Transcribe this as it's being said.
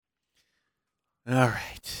All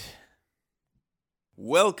right.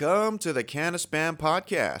 Welcome to the Can of Spam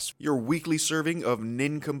Podcast, your weekly serving of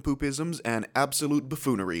nincompoopisms and absolute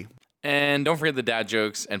buffoonery. And don't forget the dad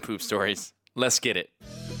jokes and poop stories. Let's get it.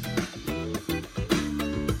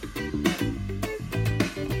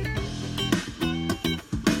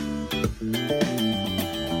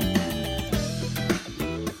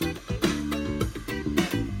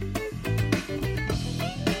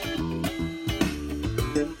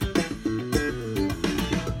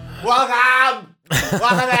 Welcome!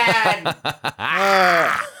 Welcome in!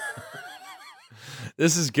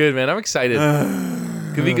 This is good, man. I'm excited.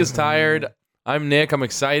 Kawika's tired. I'm Nick. I'm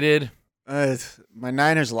excited. My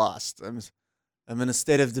Niners lost. I'm in a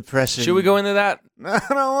state of depression. Should we go into that? I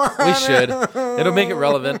don't want We should. It'll make it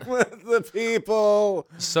relevant. With the people.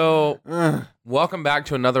 So, welcome back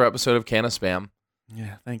to another episode of Can of Spam.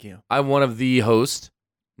 Yeah, thank you. I'm one of the hosts,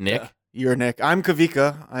 Nick. Yeah, you're Nick. I'm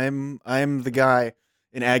Kawika. I'm the guy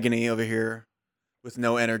in agony over here with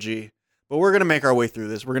no energy. But we're gonna make our way through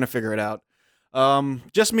this. We're gonna figure it out.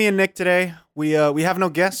 Just me and Nick today. We have no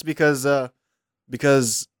guests because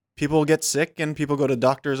people get sick and people go to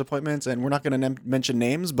doctor's appointments, and we're not gonna mention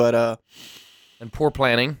names, but And poor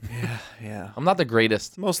planning. yeah. I'm not the greatest.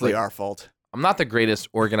 It's mostly our fault. I'm not the greatest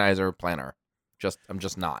organizer or planner. I'm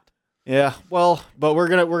just not. Yeah, well, but we're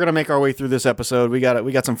gonna make our way through this episode. We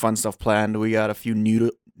got some fun stuff planned. We got a few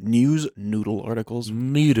news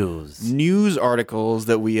articles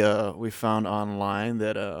that we found online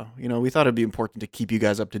that we thought it'd be important to keep you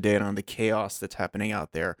guys up to date on the chaos that's happening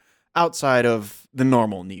out there outside of the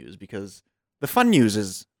normal news, because the fun news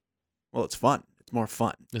is, well, it's fun. It's more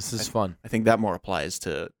fun. This is fun. I think that more applies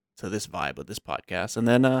to this vibe of this podcast. And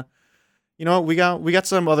then we got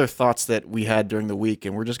some other thoughts that we had during the week,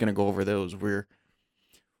 and we're just gonna go over those.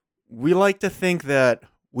 We like to think that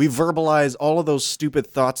we verbalize all of those stupid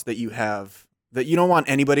thoughts that you have that you don't want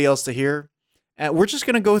anybody else to hear, and we're just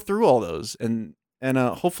gonna go through all those, and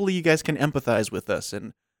hopefully you guys can empathize with us,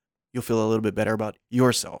 and you'll feel a little bit better about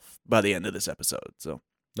yourself by the end of this episode. So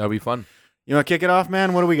That'll be fun. you want to kick it off,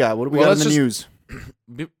 man? What do we got? What do we got in the news?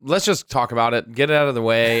 Let's just talk about it. Get it out of the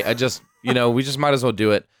way. We just might as well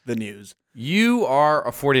do it. The news. You are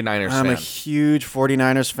a 49ers fan. I'm a huge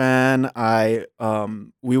 49ers fan.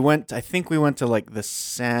 We went to like the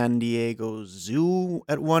San Diego Zoo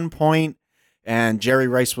at one point, and Jerry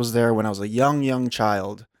Rice was there when I was a young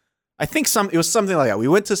child. I think it was something like that. We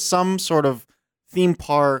went to some sort of theme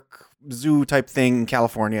park, zoo type thing in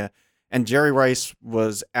California, and Jerry Rice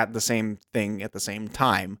was at the same thing at the same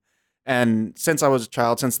time. And since I was a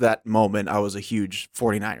child, since that moment, I was a huge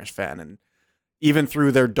 49ers fan. And even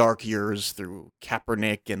through their dark years, through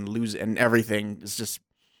Kaepernick and everything, it's just,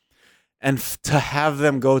 and to have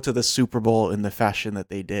them go to the Super Bowl in the fashion that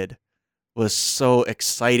they did was so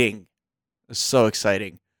exciting. It was so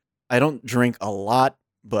exciting. I don't drink a lot,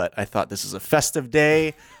 but I thought this is a festive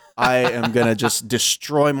day. I am gonna just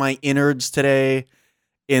destroy my innards today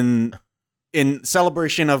in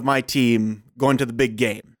celebration of my team going to the big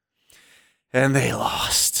game, and they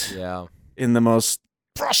lost. Yeah, in the most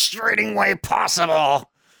frustrating way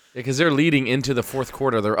possible. Because they're leading into the fourth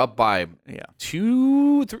quarter. They're up by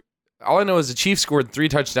 2, 3. All I know is the Chiefs scored 3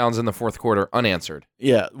 touchdowns in the fourth quarter, unanswered.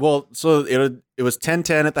 Yeah, well, so it was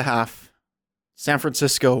 10-10 at the half. San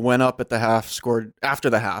Francisco went up at the half, scored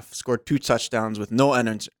 2 touchdowns with no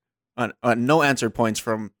answered points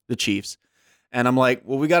from the Chiefs. And I'm like,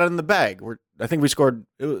 well, we got it in the bag. I think we scored,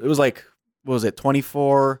 it was like, what was it,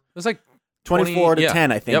 24? It was like 24 to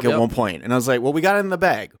 10, I think, at one point. And I was like, well, we got it in the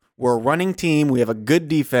bag. We're a running team. We have a good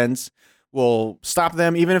defense. We'll stop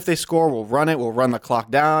them. Even if they score, we'll run it. We'll run the clock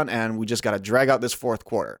down, and we just got to drag out this fourth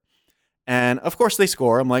quarter. And, of course, they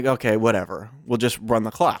score. I'm like, okay, whatever. We'll just run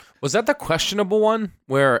the clock. Was that the questionable one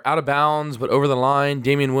where out of bounds but over the line,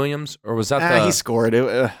 Damian Williams? Or was that He scored.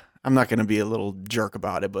 I'm not going to be a little jerk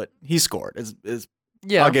about it, but he scored.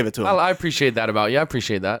 Yeah, I'll give it to him. I appreciate that about you. I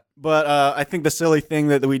appreciate that. But I think the silly thing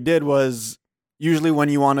that we did was usually when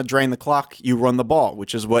you want to drain the clock, you run the ball,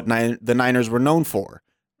 which is what the Niners were known for.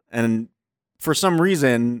 And for some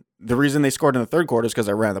reason, the reason they scored in the third quarter is because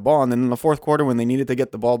I ran the ball. And then in the fourth quarter, when they needed to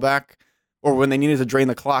get the ball back, or when they needed to drain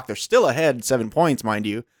the clock, they're still ahead 7 points, mind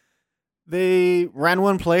you. They ran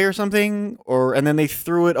one play or something, and then they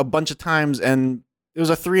threw it a bunch of times, and it was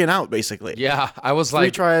a 3 and out, basically. Yeah, I was 3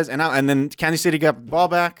 tries and out. And then Kansas City got the ball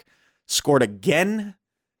back, scored again,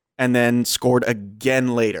 and then scored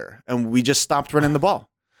again later. And we just stopped running the ball.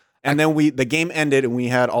 And then the game ended, and we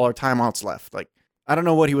had all our timeouts left. Like, I don't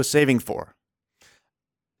know what he was saving for.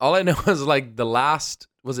 All I know is like the last,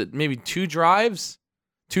 was it maybe 2 drives?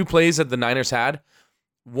 2 plays that the Niners had.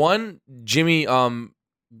 One, Jimmy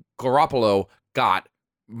Garoppolo got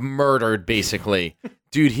murdered, basically.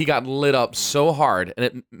 Dude, he got lit up so hard, and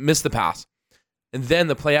it missed the pass. And then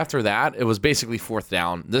the play after that, it was basically 4th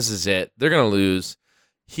down. This is it. They're going to lose.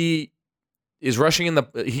 He is rushing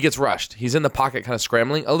he gets rushed. He's in the pocket kind of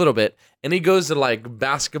scrambling a little bit, and he goes to like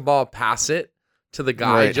basketball pass it to the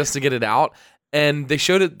guy just to get it out. And they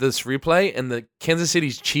showed it this replay, and the Kansas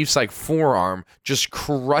City Chiefs like forearm just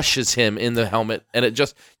crushes him in the helmet, and it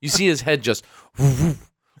just, you see his head just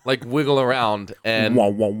like wiggle around, and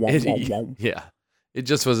it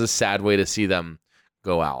just was a sad way to see them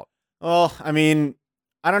go out. Well, I mean,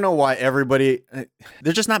 I don't know why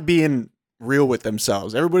they're just not being real with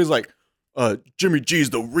themselves. Everybody's like, Jimmy G's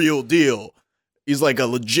the real deal. He's like a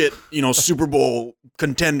legit, Super Bowl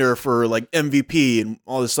contender for like MVP and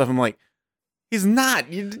all this stuff. I'm like, he's not.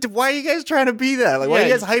 Why are you guys trying to be that? Like, why are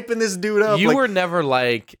you guys hyping this dude up? You were never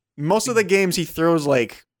like... Most of the games he throws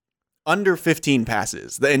like under 15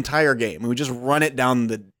 passes the entire game. We just run it down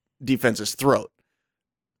the defense's throat.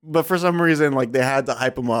 But for some reason, like, they had to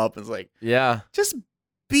hype him up. It's like, just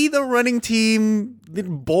be the running team, the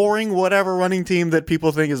boring whatever running team that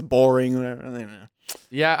people think is boring.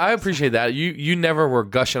 Yeah, I appreciate that. You never were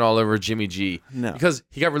gushing all over Jimmy G. No. Because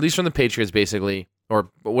he got released from the Patriots, basically, or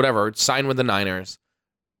whatever, signed with the Niners,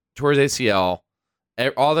 towards ACL.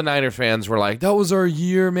 All the Niner fans were like, that was our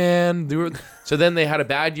year, man. So then they had a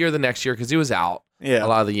bad year the next year because he was out a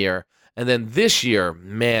lot of the year. And then this year,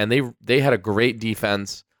 man, they had a great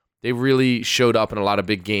defense. They really showed up in a lot of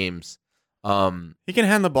big games. He can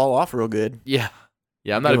hand the ball off real good. Yeah.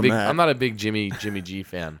 I'm not a big Jimmy G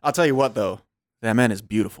fan. I'll tell you what, though. That man is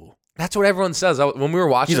beautiful. That's what everyone says. When we were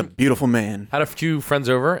watching, he's a beautiful man. Had a few friends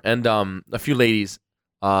over and a few ladies,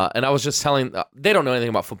 and I was just telling, they don't know anything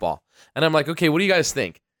about football. And I'm like, okay, what do you guys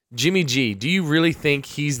think? Jimmy G, do you really think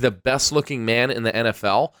he's the best looking man in the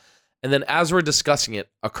NFL? And then as we're discussing it,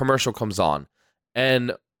 a commercial comes on,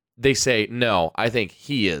 and they say, no, I think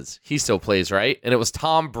he is. He still plays, right? And it was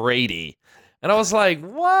Tom Brady. And I was like,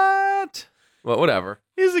 what? Well, whatever.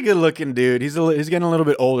 He's a good-looking dude. He's getting a little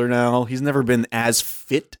bit older now. He's never been as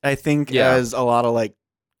fit, I think, as a lot of, like,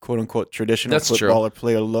 quote-unquote traditional footballer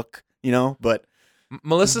player look, But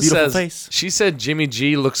Melissa says, she said Jimmy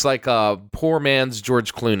G looks like a poor man's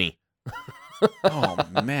George Clooney. Oh,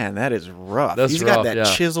 man, that is rough. He's got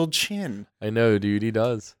that chiseled chin. I know, dude. He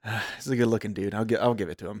does. He's a good-looking dude. I'll give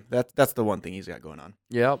it to him. That's the one thing he's got going on.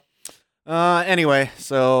 Yep. Anyway,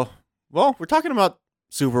 so, well, we're talking about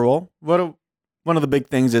Super Bowl. One of the big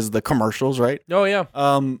things is the commercials, right? Oh, yeah.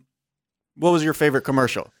 What was your favorite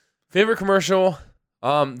commercial? Favorite commercial?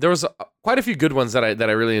 There was quite a few good ones that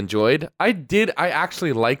I really enjoyed. I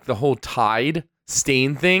actually like the whole Tide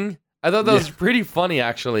stain thing. I thought that was pretty funny,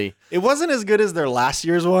 actually. It wasn't as good as their last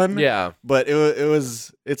year's one. Yeah. But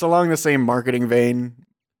it's along the same marketing vein.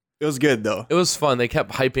 It was good, though. It was fun. They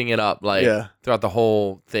kept hyping it up throughout the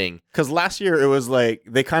whole thing. Because last year, it was like,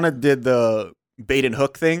 they kind of did the bait and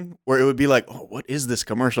hook thing, where it would be like, oh, what is this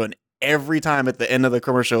commercial? And every time at the end of the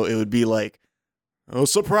commercial, it would be like, oh,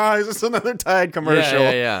 surprise, it's another Tide commercial.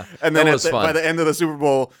 Yeah. And then by the end of the Super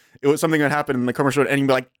Bowl, it was something that happened in the commercial, and you'd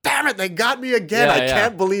be like, damn it, they got me again. I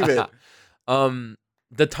can't believe it.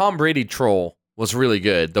 The Tom Brady troll was really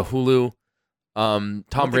good. The Hulu Tom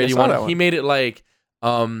Brady one. He made it like,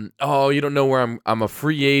 oh, you don't know where I'm a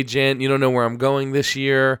free agent. You don't know where I'm going this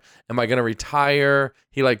year. Am I going to retire?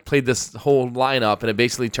 He like played this whole lineup, and it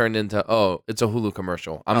basically turned into, oh, it's a Hulu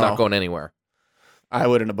commercial. I'm not going anywhere. I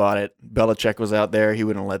wouldn't have bought it. Belichick was out there. He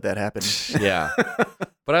wouldn't have let that happen. Yeah.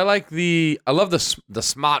 But I love the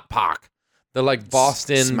Smart Pack, the like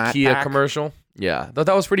Boston Smart Kia Pack? commercial. Yeah. That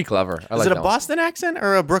was pretty clever. Is it a Boston accent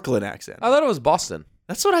or a Brooklyn accent? I thought it was Boston.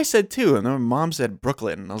 That's what I said too. And then my mom said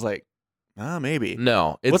Brooklyn. And I was like, maybe.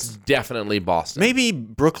 No, it's definitely Boston. Maybe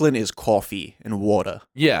Brooklyn is coffee and water.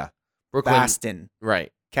 Yeah. Brooklyn. Boston.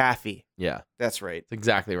 Right. Coffee. Yeah. That's right. That's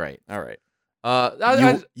exactly right. All right.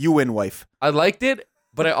 You win, wife. I liked it,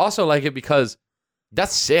 but I also like it because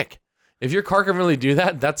that's sick. If your car can really do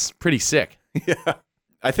that, that's pretty sick. Yeah.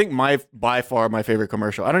 I think by far my favorite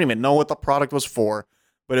commercial, I don't even know what the product was for,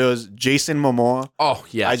 but it was Jason Momoa. Oh,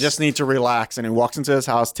 yes. I just need to relax. And he walks into his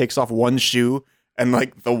house, takes off one shoe, and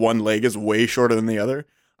like the one leg is way shorter than the other.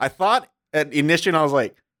 I thought at initial, I was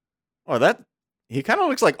like, oh, he kind of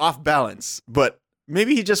looks like off balance, but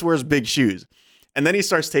maybe he just wears big shoes. And then he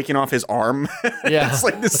starts taking off his arm. Yeah. It's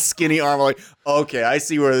like this skinny arm. I'm like, okay, I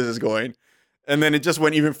see where this is going. And then it just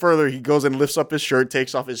went even further. He goes and lifts up his shirt,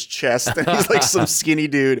 takes off his chest, and he's like some skinny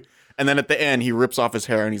dude. And then at the end, he rips off his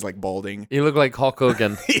hair and he's like balding. You look like Hulk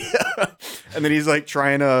Hogan. Yeah. And then he's like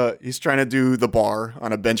trying to do the bar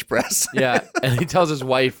on a bench press. Yeah. And he tells his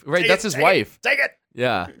wife, right? That's his wife. Take it.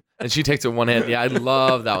 Yeah. And she takes it one hand. Yeah, I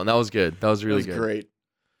love that one. That was good. That was really It was good. great.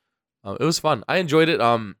 It was fun. I enjoyed it.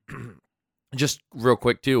 Just real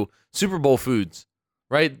quick too. Super Bowl foods,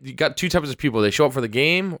 right? You got two types of people. They show up for the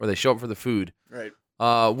game or they show up for the food. Right.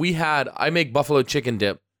 I make buffalo chicken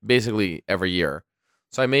dip basically every year.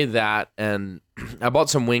 So I made that, and I bought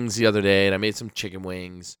some wings the other day, and I made some chicken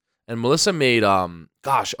wings. And Melissa made,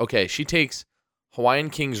 she takes Hawaiian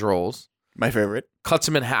Kings rolls, My favorite. cuts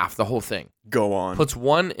them in half, the whole thing, Go on. puts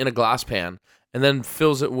one in a glass pan, and then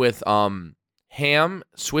fills it with ham,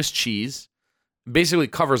 Swiss cheese, basically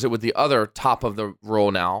covers it with the other top of the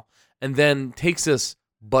roll now, and then takes this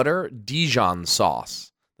butter Dijon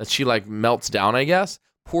sauce that she like melts down, I guess,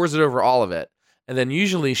 pours it over all of it. And then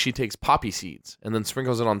usually she takes poppy seeds and then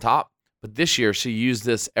sprinkles it on top. But this year she used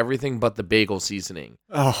this everything but the bagel seasoning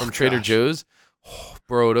from Trader Joe's. Oh,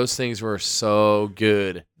 bro, those things were so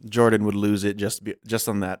good. Jordan would lose it just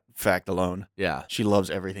on that fact alone. Yeah. She loves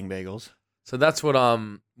everything bagels. So that's what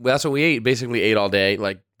we ate. Basically ate all day.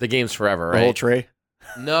 Like the game's forever, right? The whole tray.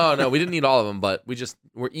 No, we didn't eat all of them, but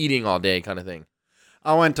we're eating all day kind of thing.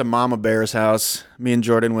 I went to Mama Bear's house. Me and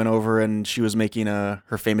Jordan went over, and she was making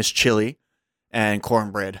her famous chili and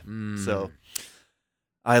cornbread. So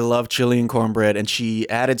I love chili and cornbread, and she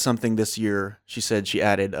added something this year. She said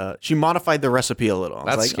she modified the recipe a little. I was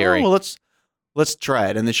That's like, scary. Oh, well, let's try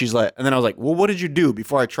it. And then I was like, well, what did you do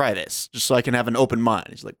before I try this? Just so I can have an open mind.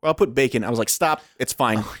 She's like, well, I'll put bacon. I was like, stop, it's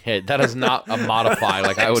fine. Hey, that is not a modify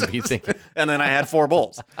like I would be thinking. And then I had 4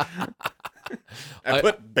 bowls. I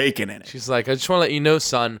put bacon in it. She's like, I just want to let you know,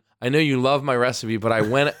 son, I know you love my recipe, but I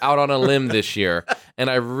went out on a limb this year, and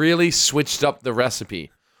I really switched up the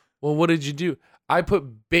recipe. Well, what did you do? I put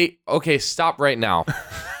Okay, stop right now.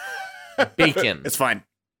 Bacon. It's fine.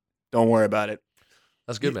 Don't worry about it.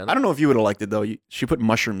 That's good, man. I don't know if you would have liked it, though. She put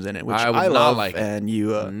mushrooms in it, which I would I not love, like it. and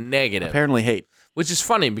you Negative. apparently hate. Which is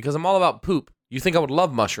funny, because I'm all about poop. You think I would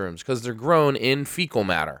love mushrooms, because they're grown in fecal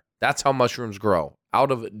matter. That's how mushrooms grow,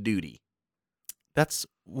 out of duty. That's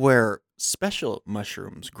where special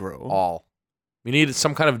mushrooms grow. All. We needed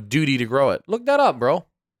some kind of duty to grow it. Look that up, bro.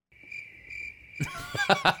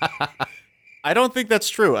 I don't think that's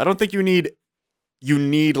true. I don't think you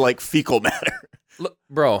need like fecal matter. Look,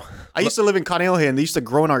 bro. I used to live in Kaneohe, and they used to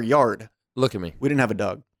grow in our yard. Look at me. We didn't have a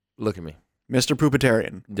dog. Look at me. Mr.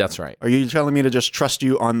 Poopitarian. That's right. Are you telling me to just trust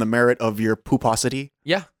you on the merit of your pooposity?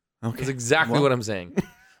 Yeah. Okay. That's exactly what I'm saying.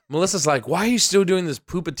 Melissa's like, why are you still doing this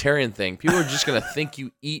poopitarian thing? People are just going to think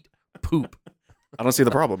you eat poop. I don't see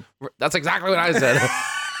the problem. That's exactly what I said.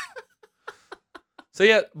 So,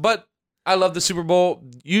 yeah, but I love the Super Bowl.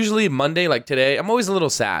 Usually Monday, like today, I'm always a little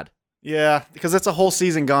sad. Yeah, because it's a whole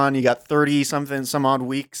season gone. You got 30-something, some odd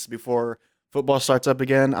weeks before football starts up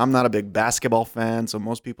again. I'm not a big basketball fan, so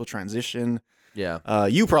most people transition. Yeah.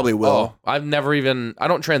 You probably will. I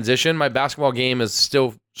don't transition. My basketball game is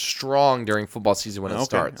still strong during football season when it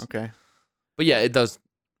starts. Okay. But yeah, it does.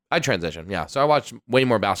 I transition. Yeah. So I watch way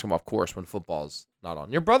more basketball, of course, when football's not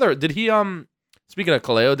on. Your brother, did he, speaking of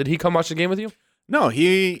Kaleo, did he come watch the game with you? No,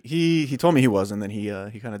 he told me he was, and then he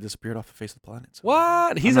kind of disappeared off the face of the planet. So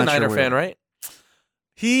What? He's a Niner fan, right?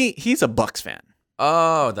 He's a Bucks fan.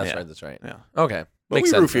 Oh, that's Yeah. right. That's right. Yeah. Okay. But Makes we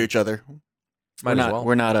sense. root for each other. Might as well.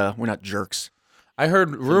 We're not jerks. I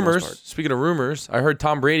heard most rumors. part. Speaking of rumors, I heard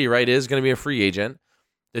Tom Brady, right, is going to be a free agent.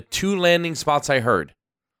 The 2 landing spots I heard,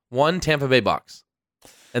 one, Tampa Bay Bucks.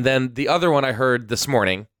 And then the other one I heard this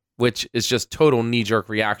morning, which is just total knee-jerk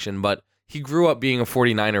reaction, but he grew up being a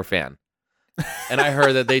 49er fan. And I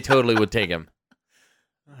heard that they totally would take him.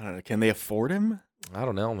 I don't know. Can they afford him? I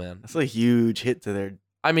don't know, man. That's a huge hit to their.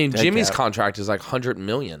 I mean, Dead Jimmy's cap. contract is like $100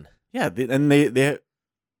 million. Yeah, and they.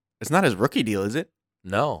 It's not his rookie deal, is it?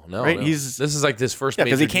 No. Right, no. this is like this first. Yeah,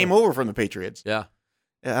 because he major came deal. over from the Patriots. Yeah,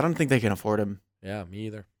 Yeah, I don't think they can afford him. yeah, me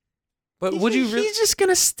either. But would you really? He's just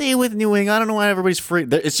gonna stay with New England. I don't know why everybody's free.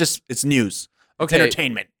 It's news. It's Okay,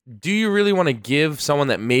 entertainment. do you really want to give someone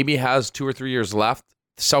that maybe has 2 or 3 years left,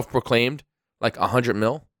 self-proclaimed, like $100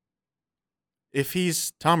 million? If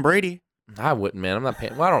he's Tom Brady, I wouldn't, man. I'm not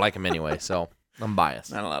paying. Well, I don't like him anyway, so I'm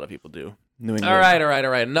biased. not a lot of people do. New England. All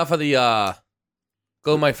right. Enough of the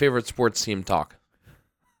go my favorite sports team talk.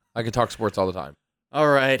 I can talk sports all the time. All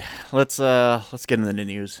right. Let's get into the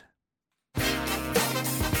news.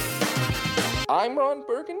 I'm Ron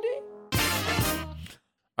Burgundy.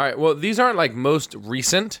 All right. Well, these aren't like most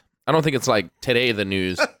recent. I don't think it's like today the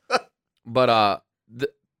news. But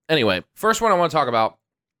anyway, first one I want to talk about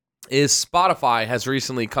is Spotify has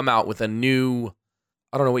recently come out with a new,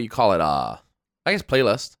 I don't know what you call it, I guess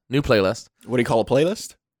playlist, new playlist. What do you call a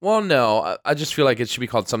playlist? Well, no, I just feel like it should be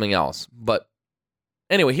called something else. But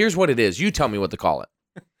anyway, here's what it is. You tell me what to call it.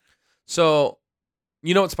 So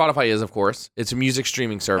you know what Spotify is, of course. It's a music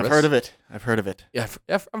streaming service. I've heard of it. Yeah,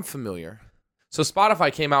 I'm familiar. So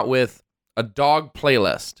Spotify came out with a dog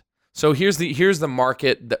playlist. So here's the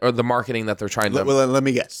market or the marketing that they're trying to. Well, let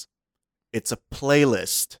me guess. It's a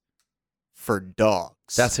playlist for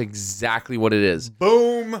dogs. That's exactly what it is.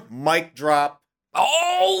 Boom, mic drop.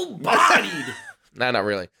 Oh, bodied. Nah, not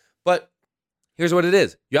really. But here's what it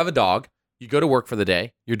is. You have a dog. You go to work for the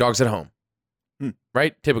day. Your dog's at home.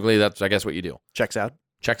 Right? Typically, that's, I guess, what you do. Checks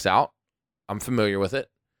out. I'm familiar with it.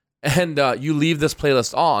 And you leave this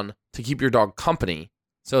playlist on to keep your dog company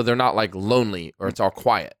so they're not like lonely or it's all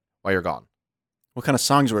quiet while you're gone. What kind of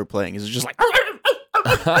songs were we playing? Is it just like...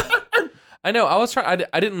 I know. I was trying.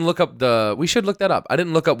 I didn't look up we should look that up. I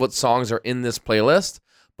didn't look up what songs are in this playlist,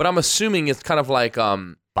 but I'm assuming it's kind of like...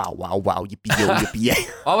 Bow, wow, wow, yippee, yo, yippee, yay.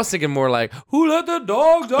 I was thinking more like, who let the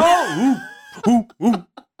dogs out? Ooh, ooh, ooh.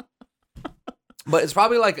 But it's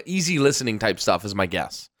probably like easy listening type stuff is my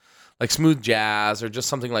guess. Like smooth jazz or just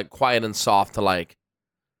something like quiet and soft to like,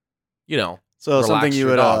 So something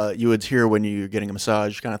you dog. you would hear when you're getting a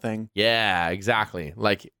massage kind of thing? Yeah, exactly.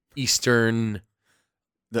 Like Eastern...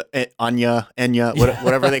 The Enya,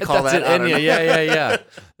 whatever they call That's that. It, Enya. Yeah.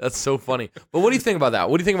 That's so funny. But what do you think about that?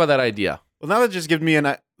 What do you think about that idea? Well, now that just gives me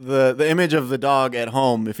the image of the dog at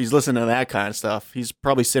home. If he's listening to that kind of stuff, he's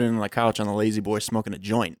probably sitting on the couch on the lazy boy smoking a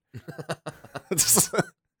joint.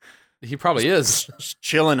 He probably is. Just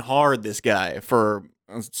chilling hard, this guy, for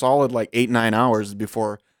a solid like 8-9 hours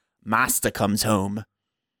before Master comes home.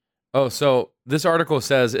 Oh, so this article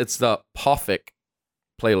says it's the Poffic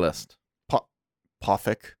playlist.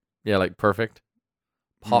 Poffic? Yeah, like perfect.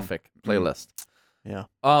 Poffic playlist. Yeah.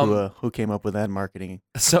 Who came up with that marketing?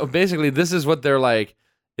 So basically, this is what they're like.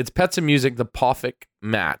 It's Pets and Music, the Poffic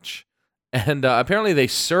match, and apparently they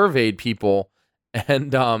surveyed people,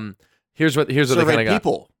 and here's what they kind of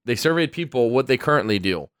got. They surveyed people what they currently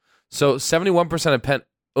do. So 71% of pet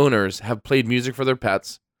owners have played music for their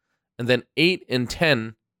pets, and then 8 in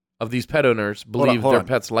 10 of these pet owners believe their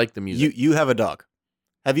pets like the music. You have a dog.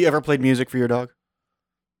 Have you ever played music for your dog?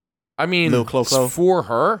 I mean, Clo-Clo? For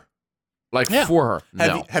her, for her.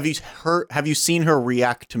 No. Have you seen her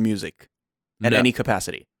react to music at any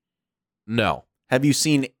capacity? No. Have you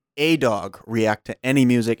seen a dog react to any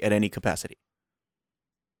music at any capacity?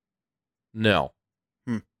 No.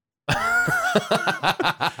 This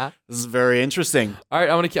is very interesting. All right,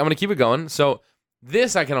 I'm gonna keep it going. So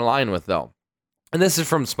this I can align with though, and this is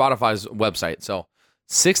from Spotify's website. So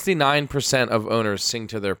 69% of owners sing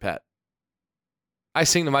to their pet. I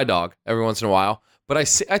sing to my dog every once in a while, but I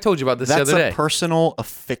told you about this the other day. That's a personal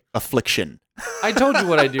affliction. I told you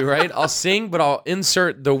what I do, right? I'll sing, but I'll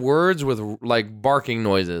insert the words with like barking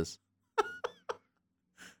noises.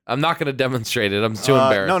 I'm not going to demonstrate it. I'm too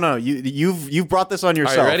embarrassed. No. You've brought this on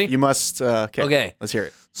yourself. All right, ready? You must. Okay. Let's hear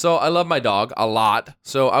it. So I love my dog a lot.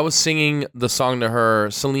 So I was singing the song to her,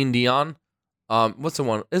 Celine Dion. What's the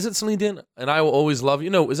one? Is it Celine Dion? And I Will Always Love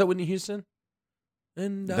You. Is that Whitney Houston?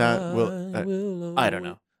 And I don't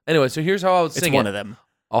know. Anyway, so here's how I would sing it. It's one of them.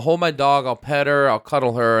 I'll hold my dog, I'll pet her, I'll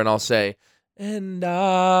cuddle her, and I'll say, and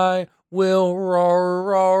I will roar,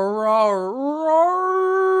 roar, roar,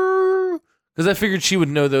 roar. Because I figured she would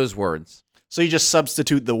know those words. So you just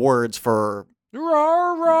substitute the words for...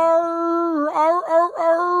 Roar, roar, roar,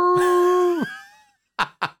 roar, roar.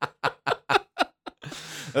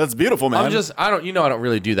 That's beautiful, man. I don't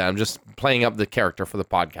really do that. I'm just playing up the character for the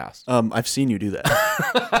podcast. I've seen you do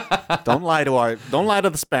that. Don't lie to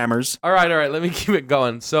the spammers. All right. Let me keep it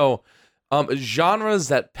going. So, genres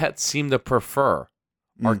that pets seem to prefer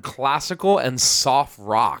are classical and soft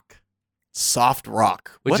rock. Soft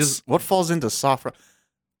rock. What falls into soft rock?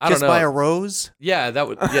 I don't know. By a Rose? Yeah,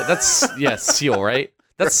 that's Seal, right?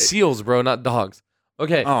 That's seals, bro, not dogs.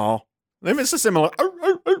 Okay. Oh, it's a similar.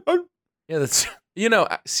 Yeah, that's.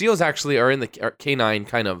 Seals actually are in the canine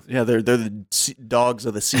kind of. Yeah, they're the dogs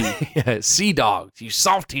of the sea. Yeah, sea dogs, you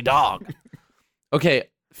softy dog. Okay,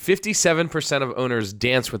 57% of owners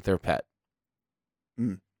dance with their pet.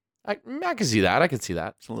 I can see that.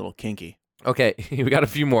 It's a little kinky. Okay, we got a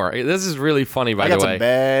few more. This is really funny, by the way. I got some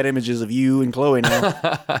bad images of you and Chloe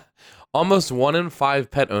now. Almost 1 in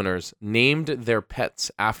 5 pet owners named their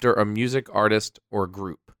pets after a music artist or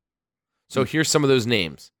group. So here's some of those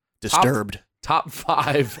names. Disturbed. Top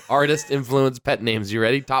 5 artist influenced pet names. You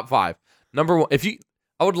ready? Top 5. Number 1.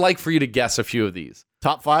 I would like for you to guess a few of these.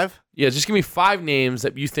 Top 5? Yeah, just give me 5 names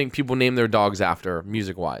that you think people name their dogs after,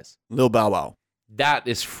 music-wise. Lil Bow Wow. That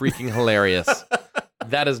is freaking hilarious.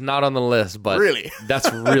 That is not on the list, but really,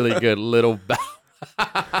 that's really good. Little Bow.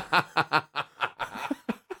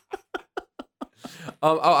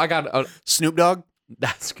 I got Snoop Dogg.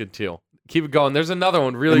 That's good too. Keep it going. There's another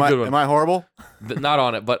one, really good one. Am I horrible? Not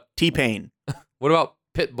on it, but T-Pain. what about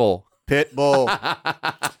Pitbull? Pitbull.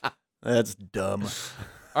 That's dumb.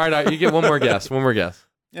 All right, you get one more guess. One more guess.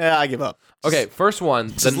 Yeah, I give up. Okay, first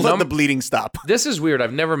one. Just let the bleeding stop. This is weird.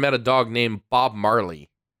 I've never met a dog named Bob Marley,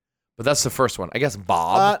 but that's the first one. I guess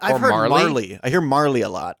Bob or I've heard Marley. I hear Marley a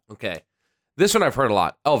lot. Okay, this one I've heard a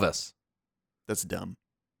lot. Elvis. That's dumb.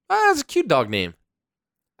 That's a cute dog name.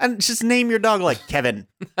 And just name your dog like Kevin.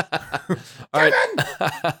 All right.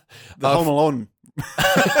 The Home Alone.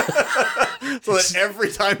 So that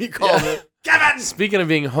every time you call it, Kevin. Speaking of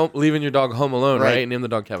being leaving your dog home alone, Right. right? Name the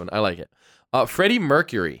dog Kevin. I like it. Freddie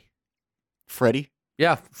Mercury. Freddie.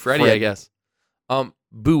 Yeah, Freddie, Fred. I guess.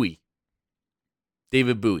 Bowie.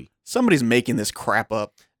 David Bowie. Somebody's making this crap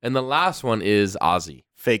up. And the last one is Ozzy,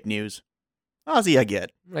 Fake news. Ozzy, I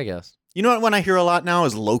get. I guess. You know what one I hear a lot now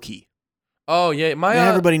is Loki. Oh, yeah.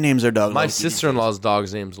 Everybody names their dog my Loki. sister-in-law's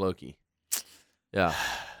dog's name's Loki. Yeah.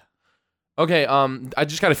 Okay, I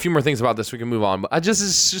just got a few more things about this. We can move on. But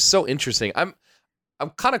it's just so interesting. I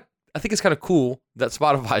think it's kind of cool that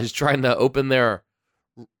Spotify is trying to open their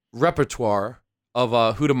repertoire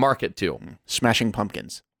of who to market to. Smashing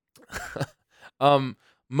Pumpkins.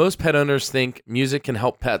 Most pet owners think music can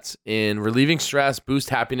help pets in relieving stress, boost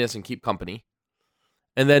happiness, and keep company.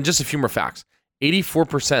 And then just a few more facts.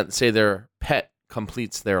 84% say their pet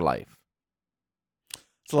completes their life.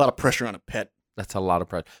 It's a lot of pressure on a pet. That's a lot of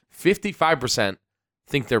pressure. 55%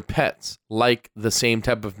 think their pets like the same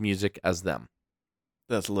type of music as them.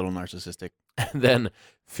 That's a little narcissistic. And then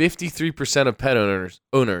 53% of pet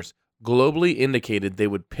owners globally indicated they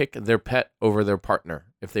would pick their pet over their partner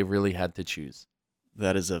if they really had to choose.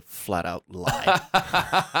 That is a flat out lie.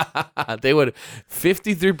 They would.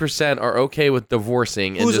 53% are okay with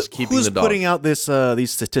divorcing and just keeping the dog. Who's putting out these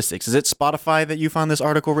statistics? Is it Spotify that you found this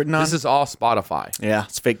article written on? This is all Spotify. Yeah,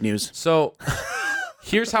 it's fake news. So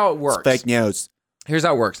here's how it works. It's fake news. Here's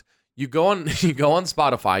how it works. You go on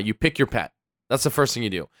Spotify, you pick your pet. That's the first thing you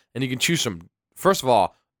do. And you can choose from. First of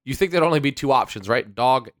all, you think there'd only be two options, right?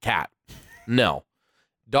 Dog, cat. No.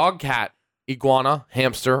 Dog, cat, iguana,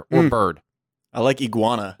 hamster, or bird. I like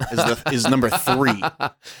iguana is number 3.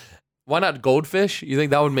 Why not goldfish? You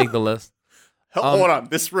think that would make the list? Hold on.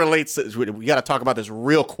 This relates. We got to talk about this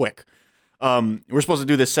real quick. We're supposed to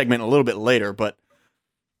do this segment a little bit later, but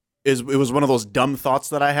it was one of those dumb thoughts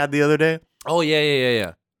that I had the other day. Oh,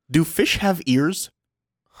 yeah. Do fish have ears?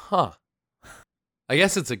 Huh. I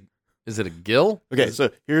guess is it a gill? Okay, so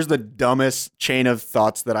here's the dumbest chain of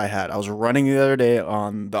thoughts that I had. I was running the other day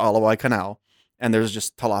on the Alawai Canal, and there's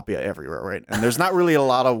just tilapia everywhere, right? And there's not really a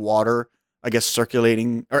lot of water, I guess,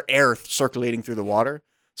 circulating, or air circulating through the water.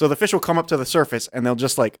 So the fish will come up to the surface, and they'll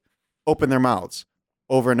just, like, open their mouths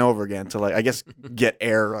over and over again to, like, I guess, get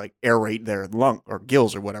air, like, aerate their lung or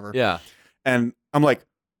gills or whatever. Yeah. And I'm like,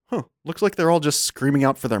 looks like they're all just screaming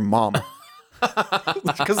out for their mom.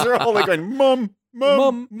 Because they're all, like, going, mom,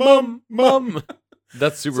 mom, mom, mom.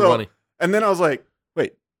 That's super funny. And then I was like,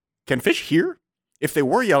 wait, can fish hear? If they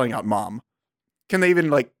were yelling out mom, can they even,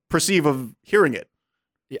 like, perceive of hearing it?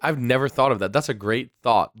 Yeah, I've never thought of that. That's a great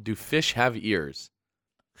thought. Do fish have ears?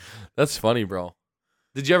 That's funny, bro.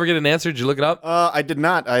 Did you ever get an answer? Did you look it up? I did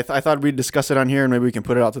not. I thought we'd discuss it on here, and maybe we can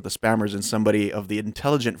put it out to the spammers, and somebody of the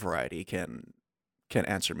intelligent variety can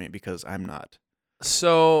answer me, because I'm not.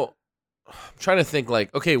 So I'm trying to think,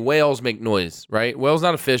 like, okay, whales make noise, right? Whale's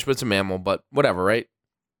not a fish, but it's a mammal, but whatever, right?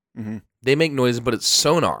 Mm-hmm. They make noises, but it's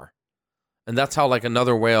sonar. And that's how, like,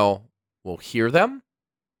 another whale will hear them?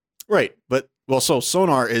 Right. But, well, so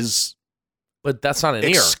sonar is... But that's not an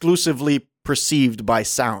ear. Exclusively perceived by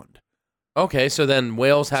sound. Okay, so then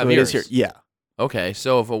whales have so ears. It is here. Yeah. Okay,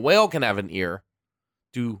 so if a whale can have an ear,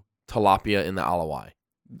 do tilapia in the Alawai?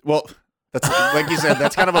 Well, that's like you said,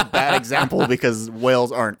 that's kind of a bad example because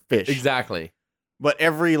whales aren't fish. Exactly. But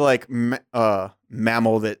every, like,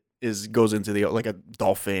 mammal that goes into the, like, a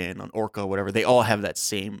dolphin, an orca, whatever, they all have that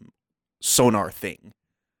same sonar thing.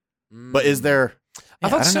 But is there... I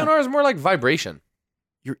thought sonar is more like vibration.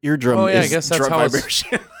 Your eardrum is I guess that's how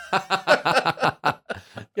vibration.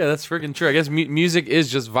 Yeah, that's freaking true. I guess music is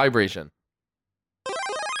just vibration.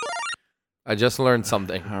 I just learned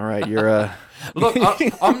something. All right, you're Look,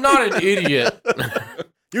 I'm not an idiot.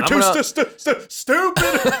 You're too stupid.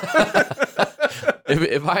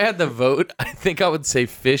 If I had the vote, I think I would say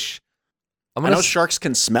fish. I know sharks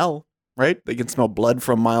can smell, right? They can smell blood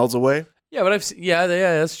from miles away. Yeah, but yeah,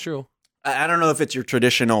 that's true. I don't know if it's your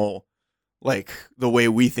traditional, like, the way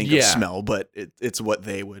we think of smell, but it's what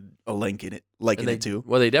they would liken it to.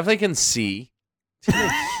 Well, they definitely can see. Can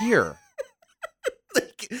they hear?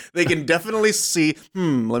 They can definitely see.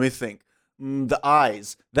 Let me think. The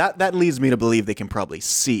eyes. That leads me to believe they can probably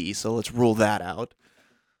see. So let's rule that out.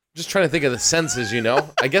 Just trying to think of the senses,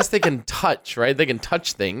 I guess they can touch, right? They can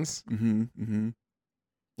touch things.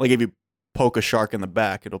 Like if you poke a shark in the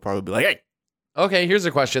back, it'll probably be like, hey. Okay, here's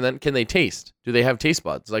a question then. Can they taste? Do they have taste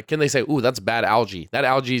buds? Like, can they say, ooh, that's bad algae. That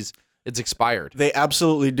algae's, it's expired. They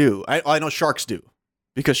absolutely do. I know sharks do.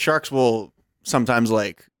 Because sharks will sometimes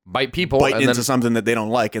like bite people. Bite and into then, something that they don't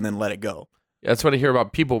like and then let it go. That's what I hear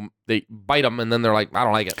about people. They bite them and then they're like, I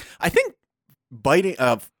don't like it. I think biting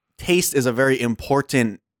taste is a very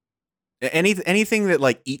important anything that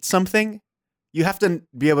like eats something, you have to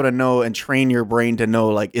be able to know and train your brain to know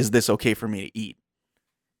like, is this okay for me to eat?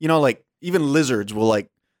 Like even lizards will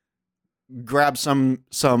like grab some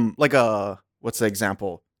like what's the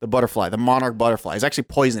example? The butterfly, the monarch butterfly is actually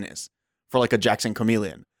poisonous for like a Jackson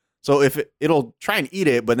chameleon. So if it'll try and eat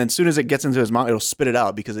it, but then as soon as it gets into his mouth, it'll spit it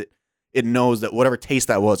out because it knows that whatever taste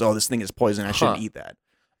that was, oh, this thing is poison. I shouldn't eat that.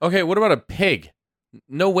 Okay, what about a pig?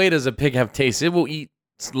 No way does a pig have taste. It will eat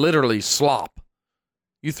literally slop.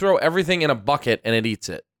 You throw everything in a bucket and it eats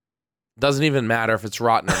it. Doesn't even matter if it's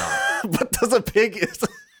rotten or not. But does a pig...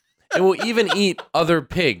 It will even eat other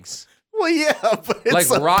pigs. Well, yeah, but it's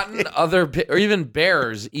like rotten other... Or even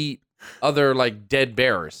bears eat other like dead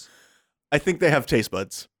bears. I think they have taste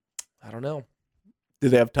buds. I don't know. Do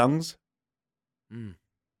they have tongues?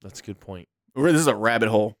 That's a good point. This is a rabbit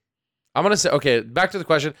hole. I'm going to say, okay, back to the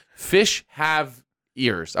question. Fish have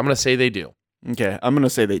ears. I'm going to say they do. Okay, I'm going to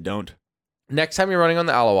say they don't. Next time you're running on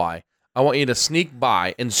the LOI, I want you to sneak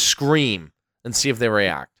by and scream and see if they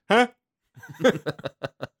react. Huh?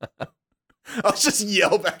 I'll just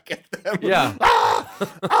yell back at them. Yeah.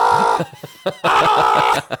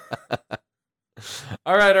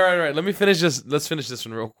 All right. Let me finish this. Let's finish this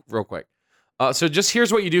one real quick. So just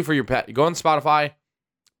here's what you do for your pet. You go on Spotify,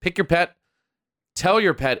 pick your pet, tell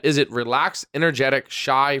your pet, is it relaxed, energetic,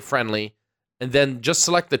 shy, friendly, and then just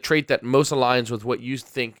select the trait that most aligns with what you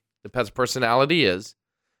think the pet's personality is,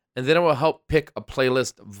 and then it will help pick a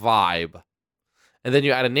playlist vibe. And then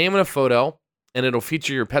you add a name and a photo, and it'll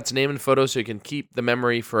feature your pet's name and photo so you can keep the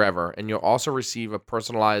memory forever, and you'll also receive a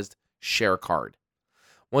personalized share card.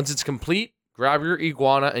 Once it's complete, grab your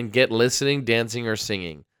iguana and get listening, dancing, or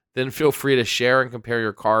singing. Then feel free to share and compare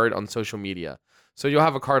your card on social media. So you'll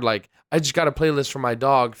have a card like, I just got a playlist for my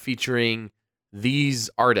dog featuring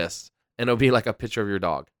these artists, and it'll be like a picture of your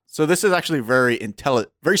dog. So this is actually very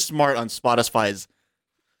intelligent, very smart on Spotify's,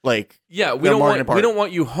 like, yeah. We don't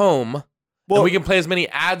want you home. Well, and we can play as many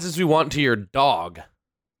ads as we want to your dog.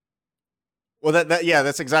 Well,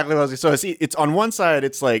 that's exactly what I was. So see, it's on one side,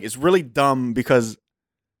 it's like it's really dumb because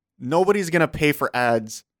nobody's gonna pay for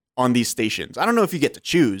ads on these stations. I don't know if you get to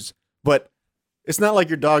choose, but it's not like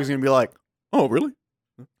your dog's gonna be like, oh, really?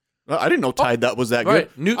 I didn't know Tide that was that good.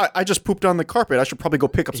 I just pooped on the carpet. I should probably go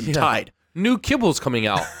pick up some Tide. New kibble's coming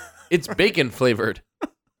out. It's bacon flavored.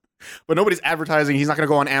 But nobody's advertising. He's not going to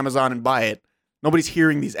go on Amazon and buy it. Nobody's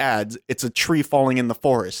hearing these ads. It's a tree falling in the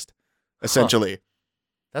forest, essentially.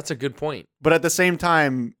 That's a good point. But at the same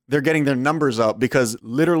time, they're getting their numbers up because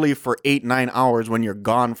literally for 8-9 hours when you're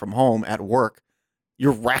gone from home at work,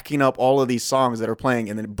 you're racking up all of these songs that are playing,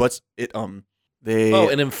 and then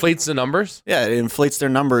it inflates the numbers? Yeah, it inflates their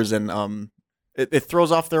numbers, and it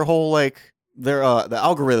throws off their whole like their the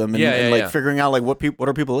algorithm and figuring out like what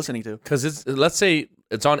are people listening to. Because let's say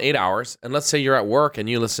it's on 8 hours, and let's say you're at work and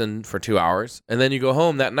you listen for 2 hours, and then you go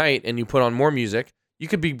home that night and you put on more music. You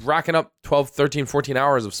could be racking up 12, 13, 14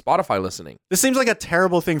 hours of Spotify listening. This seems like a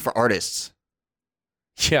terrible thing for artists.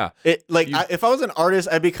 Yeah. If I was an artist,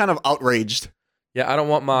 I'd be kind of outraged. Yeah, I don't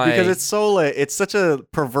want because it's such a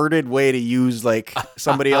perverted way to use like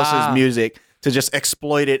somebody else's music to just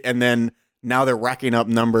exploit it, and then now they're racking up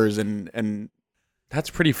numbers and that's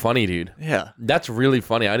pretty funny, dude. Yeah, that's really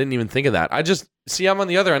funny. I didn't even think of that. I just I'm on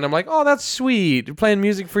the other end. I'm like, oh, that's sweet. You're playing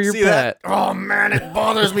music for your pet. That? Oh man, it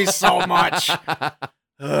bothers me so much.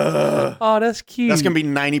 Oh, that's cute. That's gonna be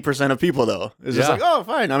 90% of people though. It's just like, oh,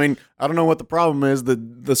 fine. I mean, I don't know what the problem is.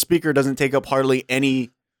 The speaker doesn't take up hardly any.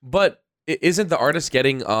 But isn't the artist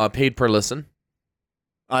getting paid per listen?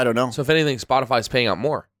 I don't know. So if anything, Spotify's paying out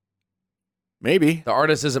more. Maybe. The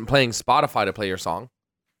artist isn't paying Spotify to play your song.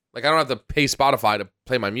 Like, I don't have to pay Spotify to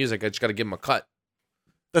play my music. I just got to give them a cut.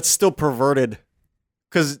 That's still perverted.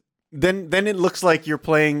 Because then it looks like you're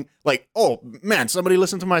playing, like, oh, man, somebody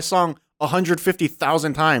listened to my song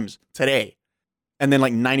 150,000 times today. And then,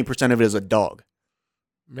 like, 90% of it is a dog.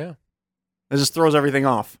 Yeah. It just throws everything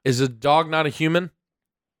off. Is a dog not a human?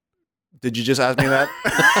 Did you just ask me that?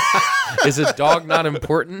 Is a dog not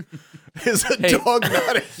important? Is a dog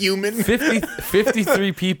not a human?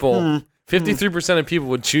 53 people 53% of people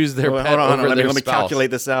would choose their Hold pet on, over their let me spouse.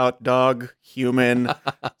 calculate this out. Dog, human,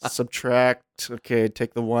 subtract. Okay,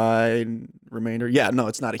 take the y remainder. Yeah, no,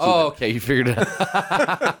 it's not a human. Oh, okay, you figured it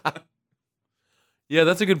out. Yeah,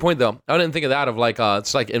 that's a good point, though. I didn't think of that, of like,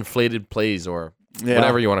 it's like inflated plays or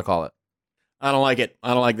whatever you want to call it. I don't like it.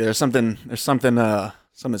 I don't like it. There's something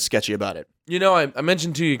sketchy about it. You know, I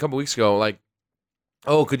mentioned to you a couple weeks ago, like,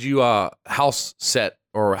 oh, could you house set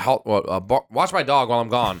or watch my dog while I'm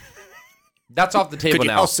gone? That's off the table Could you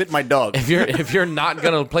now. house sit my dog? If you're not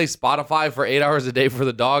gonna play Spotify for 8 hours a day for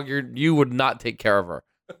the dog, you would not take care of her.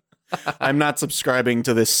 I'm not subscribing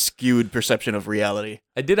to this skewed perception of reality.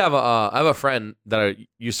 I did have I have a friend that I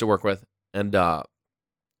used to work with, and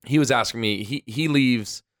he was asking me. He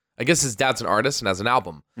leaves. I guess his dad's an artist and has an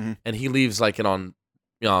album, and he leaves like it on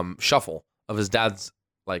shuffle of his dad's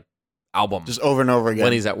like album Just over and over again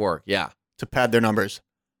when he's at work. Yeah, to pad their numbers.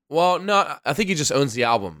 Well, no, I think he just owns the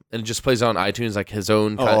album and it just plays on iTunes like his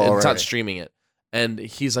own. It's not streaming it. And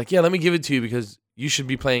he's like, yeah, let me give it to you because you should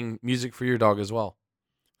be playing music for your dog as well.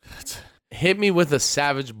 Hit me with a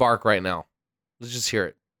savage bark right now. Let's just hear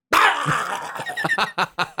it.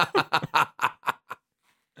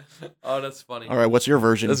 Oh, that's funny. All right, what's your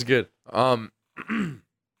version? That's good.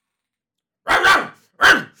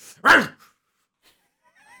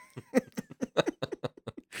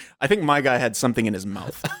 I think my guy had something in his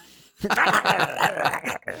mouth.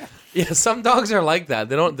 Yeah, some dogs are like that.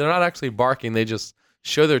 They're not actually barking. They just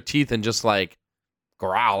show their teeth and just like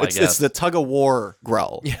growl, I guess. It's the tug of war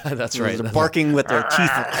growl. Yeah, that's right. They're barking with their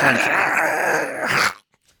teeth clenched.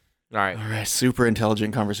 All right. All right, super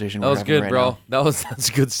intelligent conversation. That was good, right bro. Now.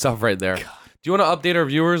 That's good stuff right there. God. Do you want to update our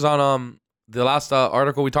viewers on the last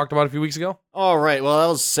article we talked about a few weeks ago? All right. Well, that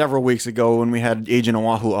was several weeks ago when we had Agent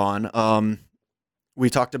Oahu on. We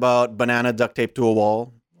talked about banana duct tape to a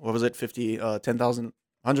wall. What was it? $10,000,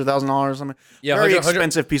 $100,000 something. Yeah, very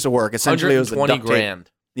expensive piece of work. Essentially, it was the duct $120,000.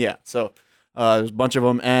 Yeah. So there's a bunch of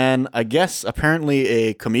them, and I guess apparently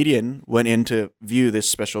a comedian went in to view this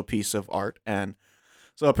special piece of art, and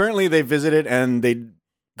so apparently they visited and they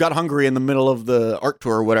got hungry in the middle of the art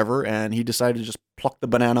tour or whatever, and he decided to just pluck the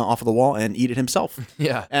banana off of the wall and eat it himself.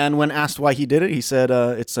 Yeah. And when asked why he did it, he said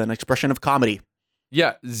it's an expression of comedy.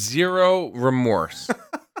 Yeah, zero remorse.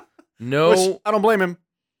 No. Which, I don't blame him.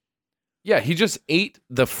 Yeah, he just ate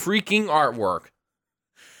the freaking artwork.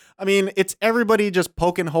 I mean, it's everybody just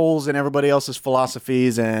poking holes in everybody else's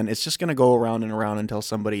philosophies, and it's just going to go around and around until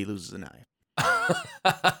somebody loses an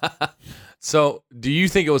eye. So, do you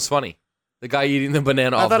think it was funny? The guy eating the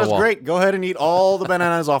banana off the wall? I thought it was great. Go ahead and eat all the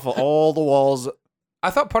bananas off of all the walls. I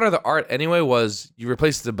thought part of the art anyway was you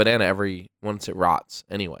replace the banana once it rots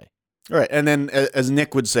anyway. All right. And then, as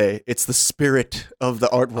Nick would say, it's the spirit of the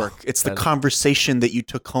artwork. It's the conversation that you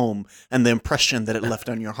took home and the impression that it left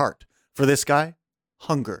on your heart. For this guy,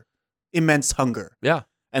 hunger. Immense hunger. Yeah.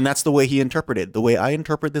 And that's the way he interpreted. The way I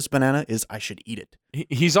interpret this banana is I should eat it.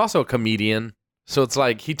 He's also a comedian. So it's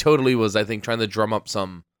like he totally was, I think, trying to drum up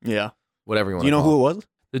some, whatever you want to call it. Do you know who it was?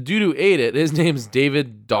 The dude who ate it, his name's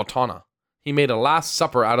David Daltona. He made a Last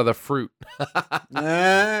Supper out of the fruit.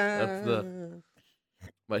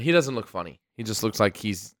 But he doesn't look funny. He just looks like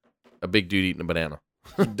he's a big dude eating a banana.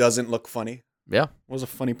 He doesn't look funny. Yeah. What does a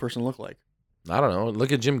funny person look like? I don't know.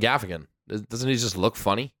 Look at Jim Gaffigan. Doesn't he just look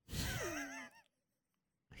funny?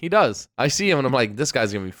 He does. I see him and I'm like, this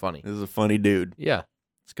guy's going to be funny. This is a funny dude. Yeah.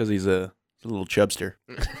 It's because he's a little chubster.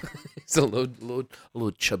 He's a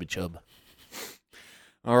little chubby chub.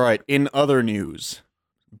 All right. In other news,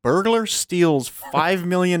 burglar steals $5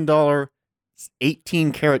 million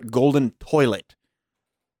 18-karat golden toilet.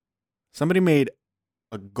 Somebody made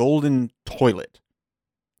a golden toilet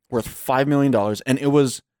worth $5 million, and it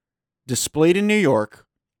was displayed in New York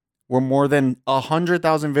where more than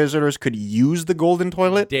 100,000 visitors could use the golden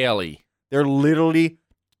toilet. Daily. They're literally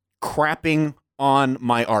crapping on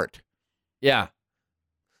my art. Yeah.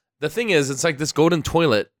 The thing is, it's like this golden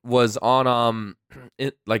toilet was on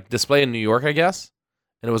display in New York, I guess,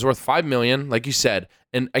 and it was worth $5 million, like you said.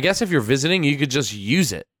 And I guess if you're visiting, you could just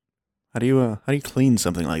use it. How do you clean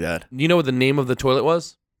something like that? You know what the name of the toilet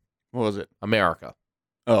was? What was it? America.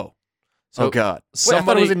 Oh. So oh, God. Wait, I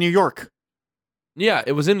thought it was in New York. Yeah,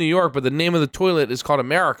 it was in New York, but the name of the toilet is called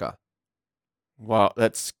America. Wow,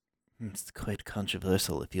 it's quite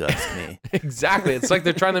controversial if you ask me. Exactly. It's like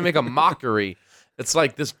they're trying to make a mockery. It's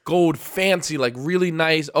like this gold fancy, like really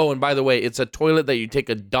nice. Oh, and by the way, it's a toilet that you take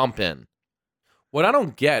a dump in. What I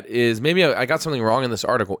don't get is maybe I got something wrong in this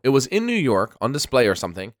article. It was in New York on display or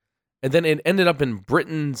something. And then it ended up in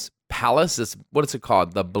Britain's palace. What is it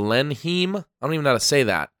called? The Blenheim? I don't even know how to say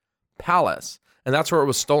that. Palace. And that's where it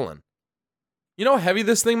was stolen. You know how heavy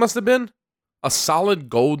this thing must have been? A solid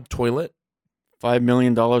gold toilet? $5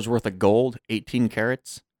 million worth of gold, 18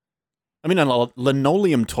 carats. I mean, a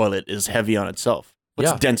linoleum toilet is heavy on itself.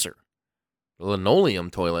 What's Yeah. denser? Linoleum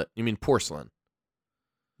toilet? You mean porcelain?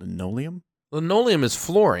 Linoleum? Linoleum is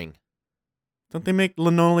flooring. Don't they make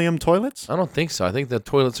linoleum toilets? I don't think so. I think the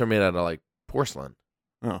toilets are made out of like porcelain.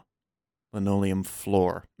 Oh, linoleum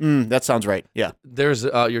floor. That sounds right. Yeah. There's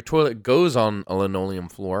your toilet goes on a linoleum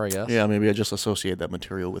floor, I guess. Yeah, maybe I just associate that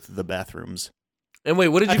material with the bathrooms. And wait,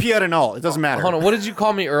 what did I you pee at an all. It doesn't matter. Hold on. What did you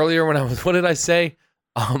call me earlier when I was? What did I say?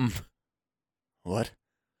 What?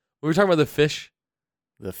 We were talking about the fish,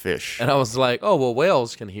 The fish. and I was like, "Oh well,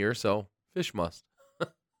 whales can hear, so fish must."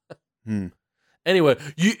 Anyway,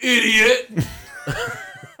 you idiot!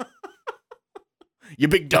 You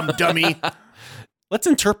big dumb dummy. Let's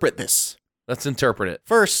interpret this. Let's interpret it.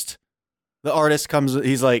 First, the artist comes,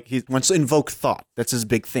 he wants to invoke thought. That's his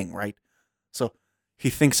big thing, right? So he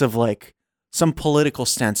thinks of like some political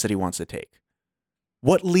stance that he wants to take.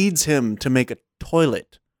 What leads him to make a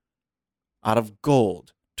toilet out of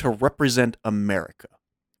gold to represent America?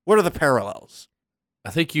 What are the parallels? I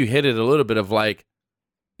think you hit it a little bit of like,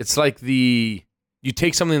 it's like you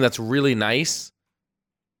take something that's really nice,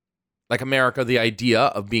 like America, the idea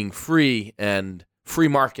of being free and free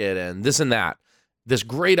market and this and that, this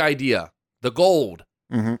great idea, the gold,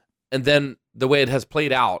 Mm-hmm. and then the way it has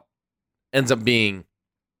played out ends up being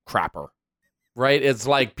crapper, right? It's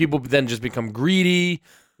like people then just become greedy,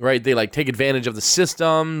 right? They like take advantage of the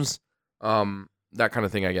systems, that kind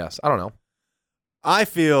of thing, I guess. I don't know. I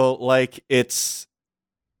feel like it's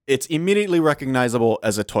immediately recognizable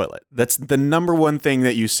as a toilet. That's the number one thing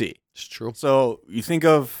that you see. It's true. So you think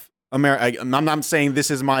of America. I'm not saying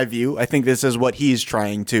this is my view. I think this is what he's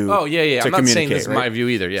trying to. Oh, yeah. to I'm not saying communicate, this is right? my view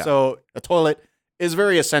either, yeah. So a toilet is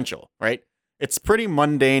very essential, right? It's pretty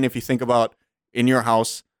mundane if you think about in your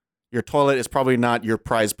house. Your toilet is probably not your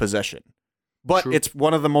prized possession, but True. it's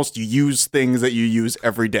one of the most used things that you use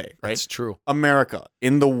every day, right? That's true. America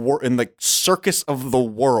in the circus of the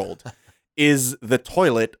world is the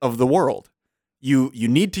toilet of the world. You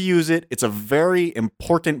need to use it. It's a very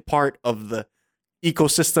important part of the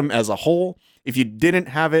ecosystem as a whole. If you didn't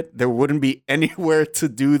have it, there wouldn't be anywhere to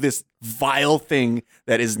do this vile thing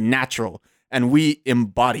that is natural. And we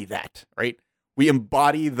embody that, right? We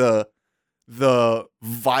embody the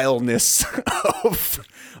vileness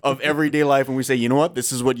of everyday life. And we say, you know what?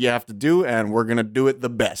 This is what you have to do. And we're going to do it the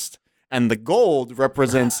best. And the gold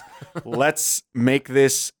represents, let's make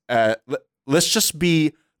this, let's just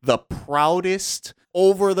be the proudest,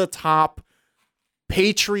 over the top,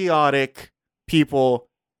 patriotic people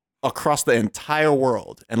across the entire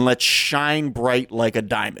world. And let's shine bright like a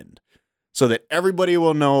diamond so that everybody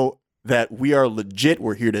will know that we are legit.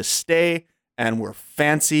 We're here to stay and we're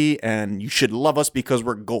fancy and you should love us because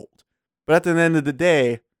we're gold. But at the end of the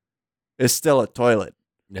day, it's still a toilet.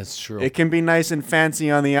 That's true. It can be nice and fancy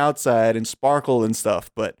on the outside and sparkle and stuff,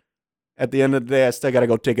 but at the end of the day, I still got to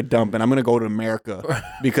go take a dump, and I'm going to go to America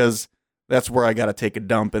because that's where I got to take a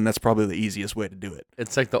dump, and that's probably the easiest way to do it.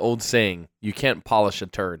 It's like the old saying, you can't polish a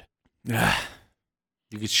turd. You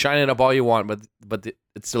can shine it up all you want, but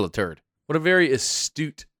it's still a turd. What a very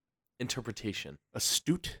astute interpretation.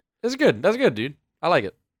 Astute? That's good. That's good, dude. I like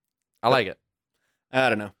it. I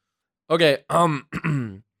don't know. Okay.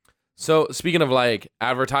 So speaking of like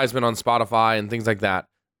advertisement on Spotify and things like that,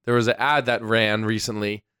 there was an ad that ran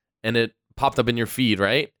recently and it popped up in your feed,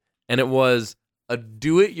 right? And it was a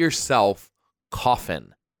do-it-yourself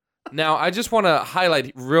coffin. Now, I just want to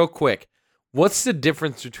highlight real quick, what's the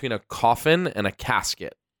difference between a coffin and a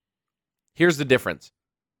casket? Here's the difference.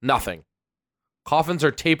 Nothing. Coffins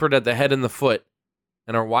are tapered at the head and the foot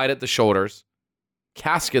and are wide at the shoulders.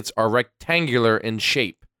 Caskets are rectangular in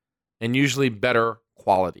shape and usually better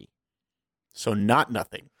quality. So not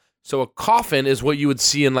nothing. So a coffin is what you would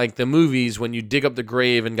see in like the movies when you dig up the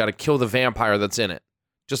grave and got to kill the vampire that's in it.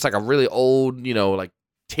 Just like a really old, like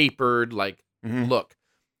tapered look.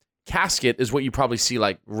 Casket is what you probably see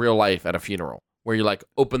like real life at a funeral, where you like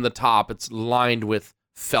open the top, it's lined with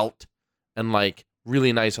felt and like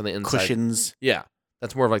really nice on the inside. Cushions. Yeah,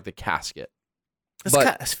 that's more of like the casket.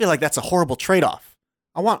 I feel like that's a horrible trade-off.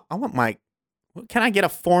 I want my. Can I get a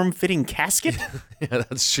form-fitting casket? Yeah,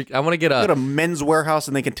 that's true. I want to get Go to Men's Warehouse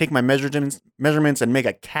and they can take my measurements and make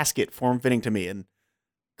a casket form-fitting to me. And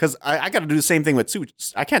because I got to do the same thing with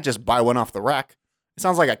suits. I can't just buy one off the rack. It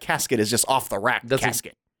sounds like a casket is just off the rack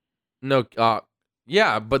casket. No,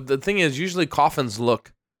 yeah, but the thing is, usually coffins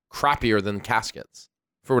look crappier than caskets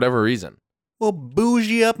for whatever reason. Well,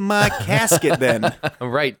 bougie up my casket then.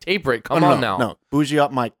 Right, taper it. Come on now. No, bougie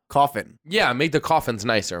up my coffin. Yeah, make the coffins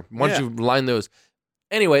nicer. Once Yeah. you line those.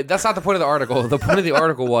 Anyway, that's not the point of the article. The point of the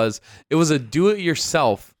article was it was a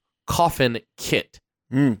do-it-yourself coffin kit.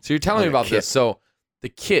 So you're telling me about this. So the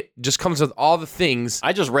kit just comes with all the things.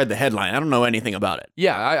 I just read the headline. I don't know anything about it.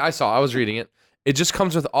 Yeah, I saw. I was reading it. It just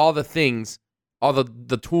comes with all the things, all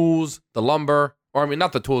the tools, the lumber, or I mean,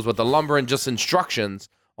 not the tools, but the lumber and just instructions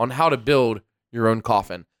on how to build your own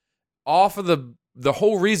coffin. All for the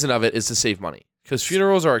whole reason of it is to save money because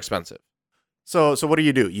funerals are expensive. So what do?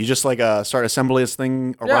 You just like start assembling this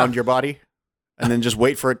thing around your body and then just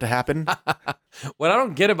wait for it to happen? What I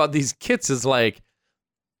don't get about these kits is like,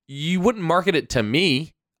 you wouldn't market it to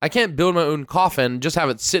me. I can't build my own coffin, just have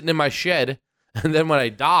it sitting in my shed. And then when I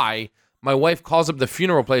die, my wife calls up the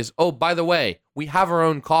funeral place. Oh, by the way, we have our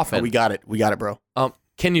own coffin. Oh, we got it, bro.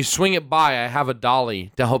 Can you swing it by? I have a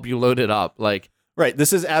dolly to help you load it up. Like, right.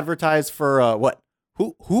 This is advertised for what?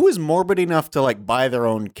 Who is morbid enough to like buy their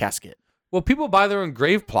own casket? Well, people buy their own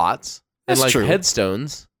grave plots and like true.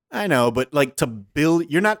 headstones. I know, but like to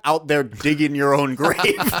build, you're not out there digging your own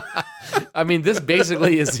grave. I mean, this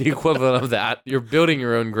basically is the equivalent of that. You're building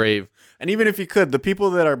your own grave. And even if you could, the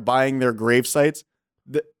people that are buying their grave sites,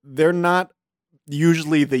 they're not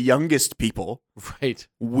usually the youngest people, right?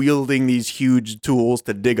 Wielding these huge tools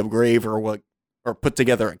to dig a grave or put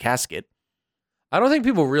together a casket. I don't think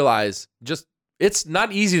people realize it's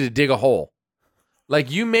not easy to dig a hole. Like,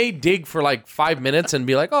 you may dig for like 5 minutes and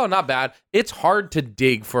be like, oh, not bad. It's hard to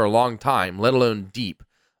dig for a long time, let alone deep.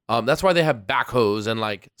 That's why they have backhoes and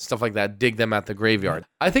like stuff like that, dig them at the graveyard.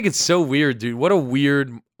 I think it's so weird, dude. What a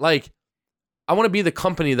weird, like, I want to be the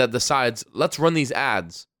company that decides, let's run these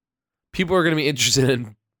ads. People are going to be interested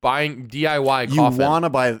in buying DIY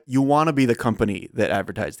coffin. You want to be the company that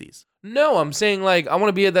advertise these. No, I'm saying like, I want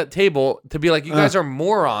to be at that table to be like, you guys are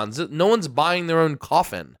morons. No one's buying their own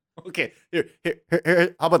coffin. Okay, here,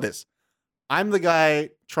 how about this? I'm the guy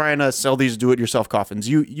trying to sell these do-it-yourself coffins.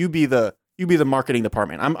 You be the marketing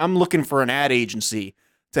department. I'm looking for an ad agency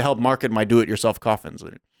to help market my do-it-yourself coffins.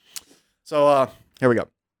 So here we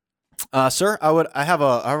go, sir. I have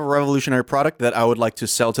a revolutionary product that I would like to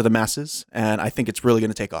sell to the masses, and I think it's really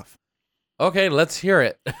going to take off. Okay, let's hear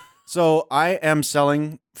it. So I am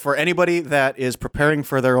selling for anybody that is preparing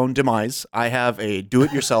for their own demise. I have a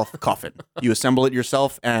do-it-yourself coffin. You assemble it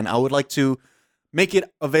yourself, and I would like to make it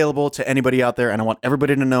available to anybody out there, and I want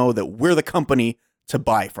everybody to know that we're the company to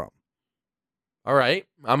buy from. All right,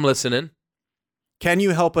 I'm listening. Can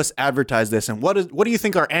you help us advertise this, and what do you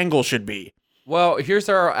think our angle should be? Well, here's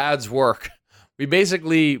how our ads work. We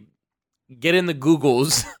basically get in the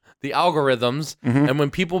Googles, the algorithms, and when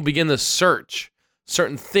people begin to search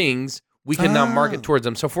certain things, we can now market towards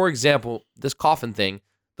them. So, for example, this coffin thing,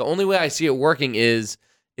 the only way I see it working is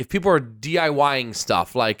if people are DIYing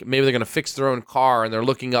stuff, like maybe they're going to fix their own car and they're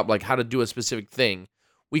looking up like how to do a specific thing,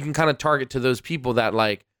 we can kind of target to those people that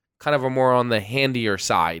like kind of are more on the handier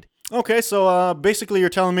side. Okay, so basically you're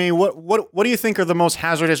telling me what do you think are the most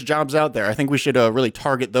hazardous jobs out there? I think we should really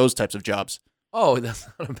target those types of jobs. Oh, that's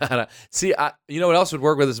not a bad. See, you know what else would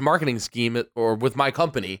work with this marketing scheme or with my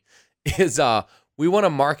company is we want to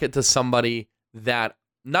market to somebody that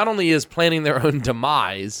not only is planning their own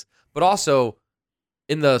demise, but also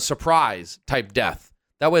in the surprise type death.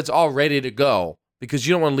 That way it's all ready to go because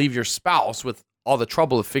you don't want to leave your spouse with all the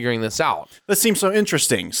trouble of figuring this out. That seems so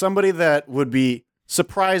interesting. Somebody that would be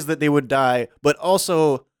surprised that they would die, but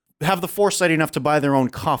also have the foresight enough to buy their own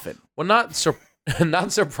coffin. Well, not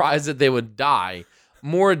surprised that they would die,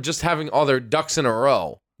 more just having all their ducks in a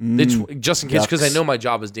row. Just in case, because I know my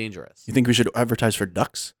job is dangerous. You think we should advertise for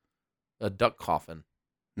ducks? A duck coffin?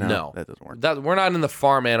 No, that doesn't work. We're not in the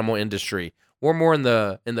farm animal industry. We're more in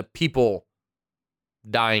the people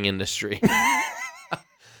dying industry.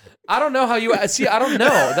 I don't know how you see. I don't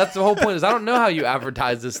know. That's the whole point. Is I don't know how you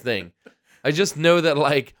advertise this thing. I just know that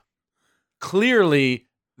like clearly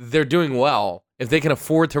they're doing well if they can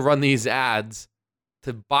afford to run these ads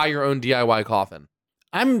to buy your own DIY coffin.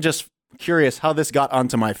 I'm just curious how this got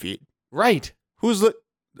onto my feed. Right.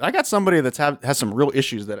 I got somebody that's has some real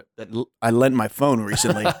issues that I lent my phone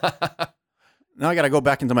recently. Now I got to go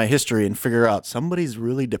back into my history and figure out somebody's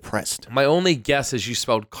really depressed. My only guess is you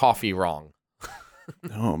spelled coffee wrong.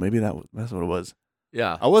 Oh, maybe that's what it was.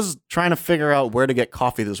 Yeah. I was trying to figure out where to get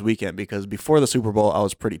coffee this weekend because before the Super Bowl I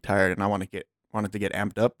was pretty tired and I wanted to get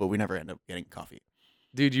amped up, but we never ended up getting coffee.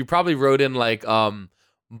 Dude, you probably wrote in like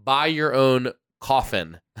buy your own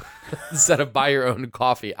coffin instead of buy your own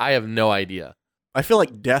coffee. I have no idea. I feel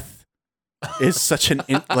like death is such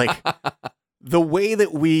like the way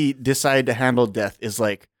that we decide to handle death is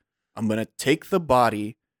like, I'm going to take the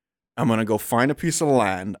body I'm going to go find a piece of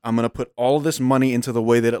land. I'm going to put all of this money into the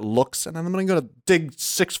way that it looks. And then I'm going to go dig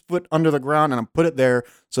 6 foot under the ground and I'm put it there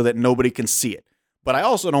so that nobody can see it. But I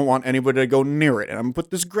also don't want anybody to go near it. And I'm going to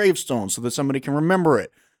put this gravestone so that somebody can remember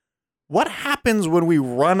it. What happens when we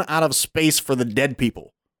run out of space for the dead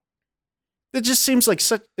people? It just seems like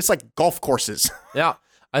it's like golf courses. Yeah.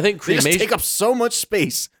 I think They cremation just take up so much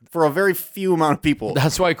space for a very few amount of people.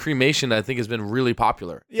 That's why cremation, I think, has been really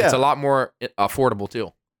popular. Yeah. It's a lot more affordable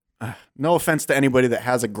too. No offense to anybody that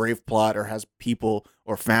has a grave plot or has people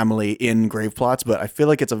or family in grave plots, but I feel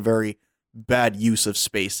like it's a very bad use of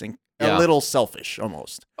spacing. A little selfish,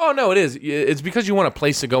 almost. Oh, no, it is. It's because you want a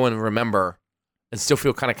place to go and remember and still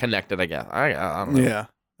feel kind of connected, I guess. I don't know. Yeah.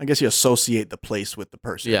 I guess you associate the place with the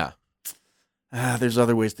person. Yeah. There's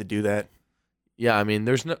other ways to do that. Yeah, I mean,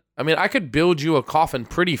 I could build you a coffin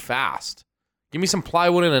pretty fast. Give me some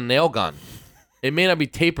plywood and a nail gun. It may not be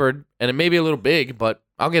tapered and it may be a little big, but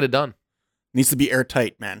I'll get it done. Needs to be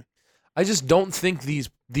airtight, man. I just don't think these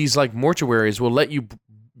like mortuaries will let you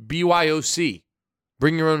BYOC,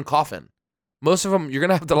 bring your own coffin. Most of them, you're going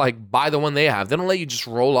to have to like buy the one they have. They don't let you just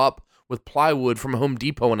roll up with plywood from Home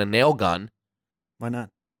Depot and a nail gun. Why not?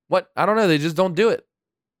 What? I don't know. They just don't do it.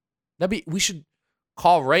 We should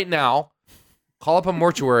call right now, call up a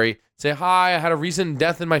mortuary, say, hi, I had a recent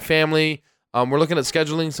death in my family. We're looking at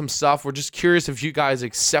scheduling some stuff. We're just curious if you guys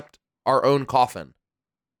accept our own coffin.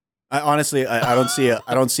 I honestly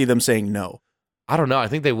don't see them saying no. I don't know. I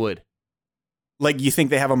think they would. Like, you think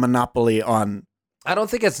they have a monopoly on... I don't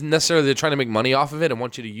think it's necessarily they're trying to make money off of it and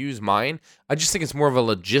want you to use mine. I just think it's more of a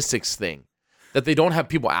logistics thing that they don't have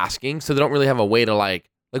people asking, so they don't really have a way to like,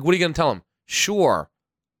 what are you going to tell them? Sure.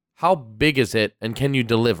 How big is it and can you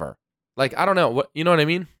deliver? Like, I don't know. You know what I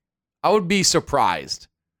mean? I would be surprised.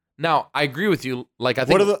 Now, I agree with you. Like, I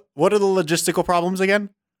think... What are the logistical problems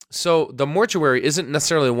again? So the mortuary isn't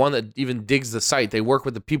necessarily one that even digs the site. They work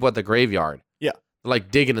with the people at the graveyard. Yeah.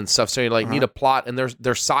 Like digging and stuff. So you like need a plot and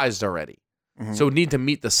they're sized already. Mm-hmm. So need to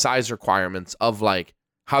meet the size requirements of like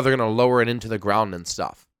how they're going to lower it into the ground and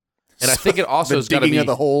stuff. And so I think it also has got to be of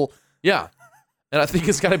the hole. Yeah. And I think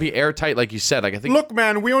it's got to be airtight, like you said. Like I think. Look,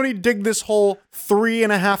 man, we only dig this hole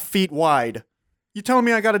 3.5 feet wide. You telling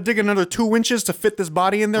me I got to dig another 2 inches to fit this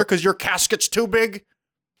body in there because your casket's too big?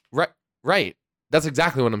 Right. That's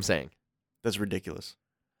exactly what I'm saying. That's ridiculous.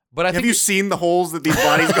 But have you seen the holes that these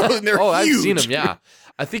bodies go in? They're huge. I've seen them. Yeah.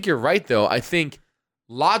 I think you're right, though. I think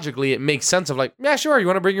logically it makes sense of like, yeah, sure. You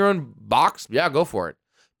want to bring your own box? Yeah, go for it.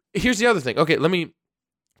 Here's the other thing. Okay,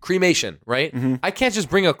 cremation, right? Mm-hmm. I can't just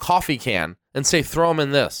bring a coffee can and say, throw them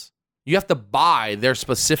in this. You have to buy their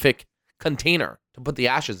specific container to put the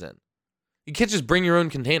ashes in. You can't just bring your own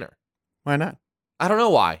container. Why not? I don't know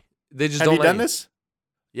why. They just don't. Have you done this?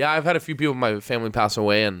 Yeah, I've had a few people in my family pass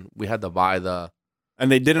away, and we had to buy the. And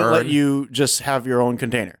they didn't let you just have your own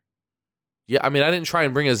container. Yeah, I mean, I didn't try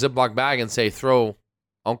and bring a Ziploc bag and say throw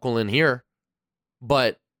Uncle in here,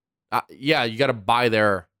 but yeah, you got to buy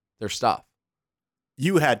their stuff.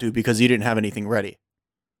 You had to because you didn't have anything ready.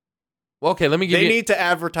 Well, okay, let me give you... They need to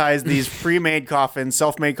advertise these pre-made coffins,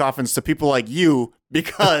 self-made coffins to people like you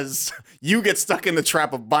because you get stuck in the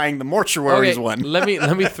trap of buying the mortuary's one. let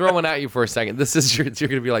me throw one at you for a second. You're going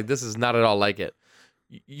to be like, this is not at all like it.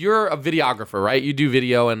 You're a videographer, right? You do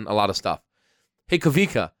video and a lot of stuff. Hey,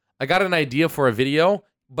 Kawika, I got an idea for a video,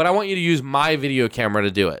 but I want you to use my video camera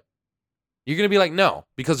to do it. You're going to be like, no,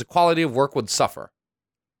 because the quality of work would suffer.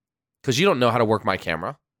 Because you don't know how to work my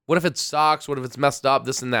camera. What if it sucks? What if it's messed up?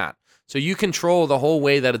 This and that. So you control the whole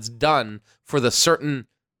way that it's done for the certain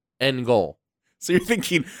end goal. So you're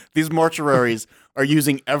thinking these mortuaries are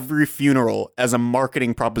using every funeral as a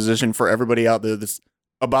marketing proposition for everybody out there that's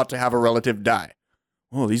about to have a relative die.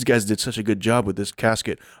 Oh, these guys did such a good job with this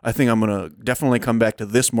casket. I think I'm going to definitely come back to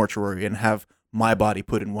this mortuary and have my body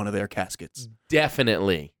put in one of their caskets.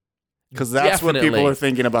 Definitely. Because that's what people are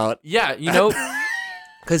thinking about. Yeah,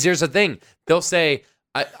 because here's the thing. They'll say,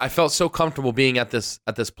 I felt so comfortable being at this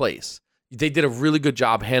place. They did a really good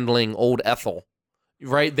job handling old Ethel,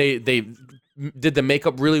 right? They did the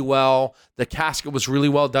makeup really well. The casket was really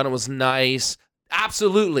well done. It was nice.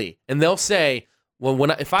 Absolutely. And they'll say,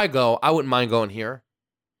 well, if I go, I wouldn't mind going here.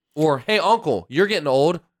 Or, hey, uncle, you're getting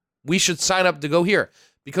old. We should sign up to go here.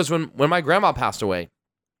 Because when my grandma passed away,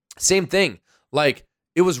 same thing. Like,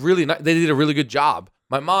 it was really nice. They did a really good job.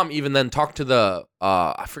 My mom even then talked to the,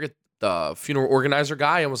 I forget the funeral organizer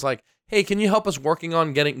guy and was like, hey, can you help us working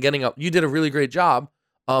on getting up? You did a really great job.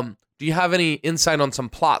 Do you have any insight on some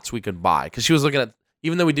plots we could buy? Because she was looking at,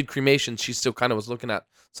 even though we did cremation, she still kind of was looking at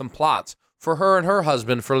some plots for her and her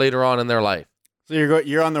husband for later on in their life. So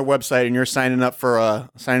you're on their website and you're signing up for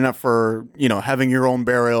having your own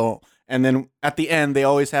burial, and then at the end they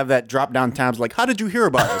always have that drop down tabs like, how did you hear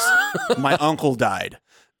about us? My uncle died.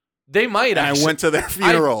 They might. And I went to their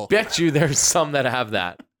funeral. I bet you there's some that have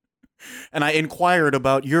that. And I inquired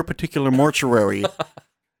about your particular mortuary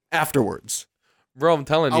afterwards. Bro, I'm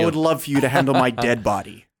telling you. I would love for you to handle my dead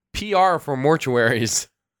body. PR for mortuaries.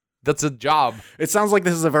 That's a job. It sounds like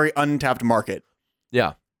this is a very untapped market.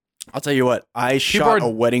 Yeah. I'll tell you what. I shot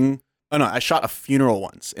a funeral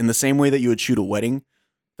once in the same way that you would shoot a wedding.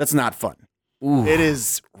 That's not fun. Ooh. It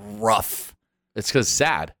is rough. It's because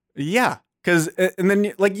sad. Yeah. Because, and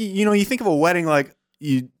then, like, you think of a wedding like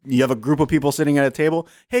you have a group of people sitting at a table.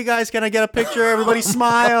 Hey, guys, can I get a picture? Everybody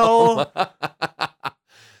smile.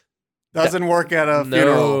 Doesn't work at a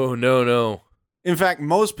funeral. No. In fact,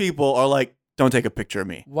 most people are like, don't take a picture of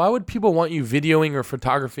me. Why would people want you videoing or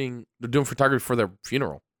doing photography for their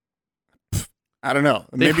funeral? I don't know.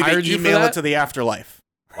 Maybe they email it to the afterlife.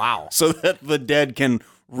 Wow. So that the dead can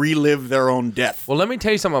relive their own death. Well, let me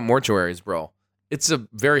tell you something about mortuaries, bro. It's a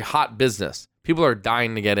very hot business. People are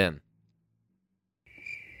dying to get in.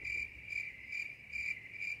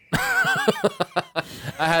 I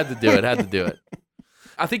had to do it.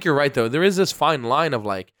 I think you're right, though. There is this fine line of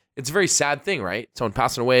like, it's a very sad thing, right? Someone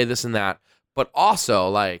passing away, this and that. But also,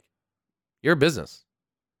 like, you're a business.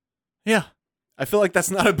 Yeah. I feel like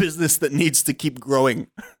that's not a business that needs to keep growing.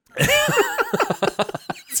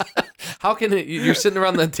 How can you're sitting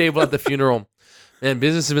around the table at the funeral, and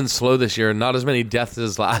business has been slow this year, not as many deaths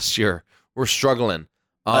as last year. We're struggling.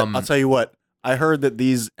 I'll tell you what. I heard that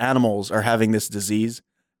these animals are having this disease,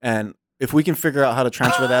 and if we can figure out how to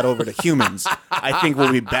transfer that over to humans, I think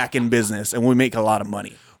we'll be back in business and we'll make a lot of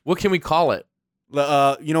money. What can we call it?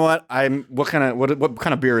 You know what? What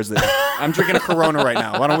kind of beer is this? I'm drinking a Corona right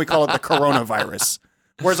now. Why don't we call it the coronavirus?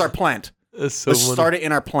 Where's our plant? Let's start it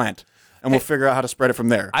in our plant, and we'll figure out how to spread it from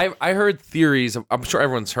there. I heard theories. I'm sure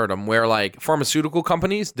everyone's heard them, where like pharmaceutical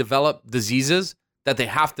companies develop diseases that they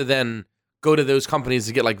have to then go to those companies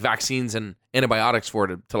to get like vaccines and antibiotics for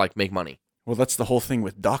to like make money. Well, that's the whole thing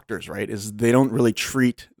with doctors, right? Is they don't really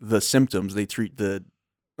treat the symptoms. They treat they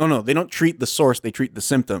don't treat the source. They treat the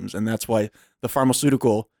symptoms, and that's why the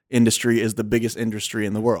pharmaceutical industry is the biggest industry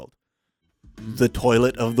in the world. The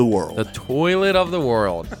toilet of the world. The toilet of the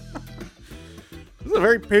world. This is a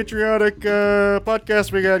very patriotic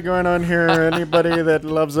podcast we got going on here. Anybody that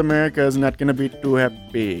loves America is not going to be too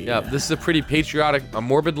happy. Yeah, this is a pretty patriotic, a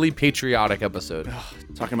morbidly patriotic episode.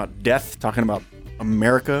 Talking about death, talking about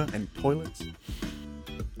America and toilets.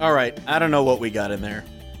 All right, I don't know what we got in there.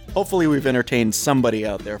 Hopefully we've entertained somebody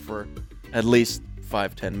out there for at least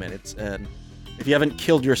 5-10 minutes. And if you haven't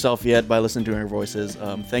killed yourself yet by listening to our voices,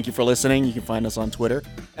 thank you for listening. You can find us on Twitter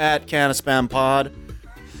at CannaSpamPod.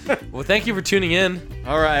 Well, thank you for tuning in.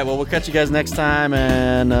 All right, well, we'll catch you guys next time,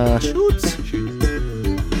 and shoots.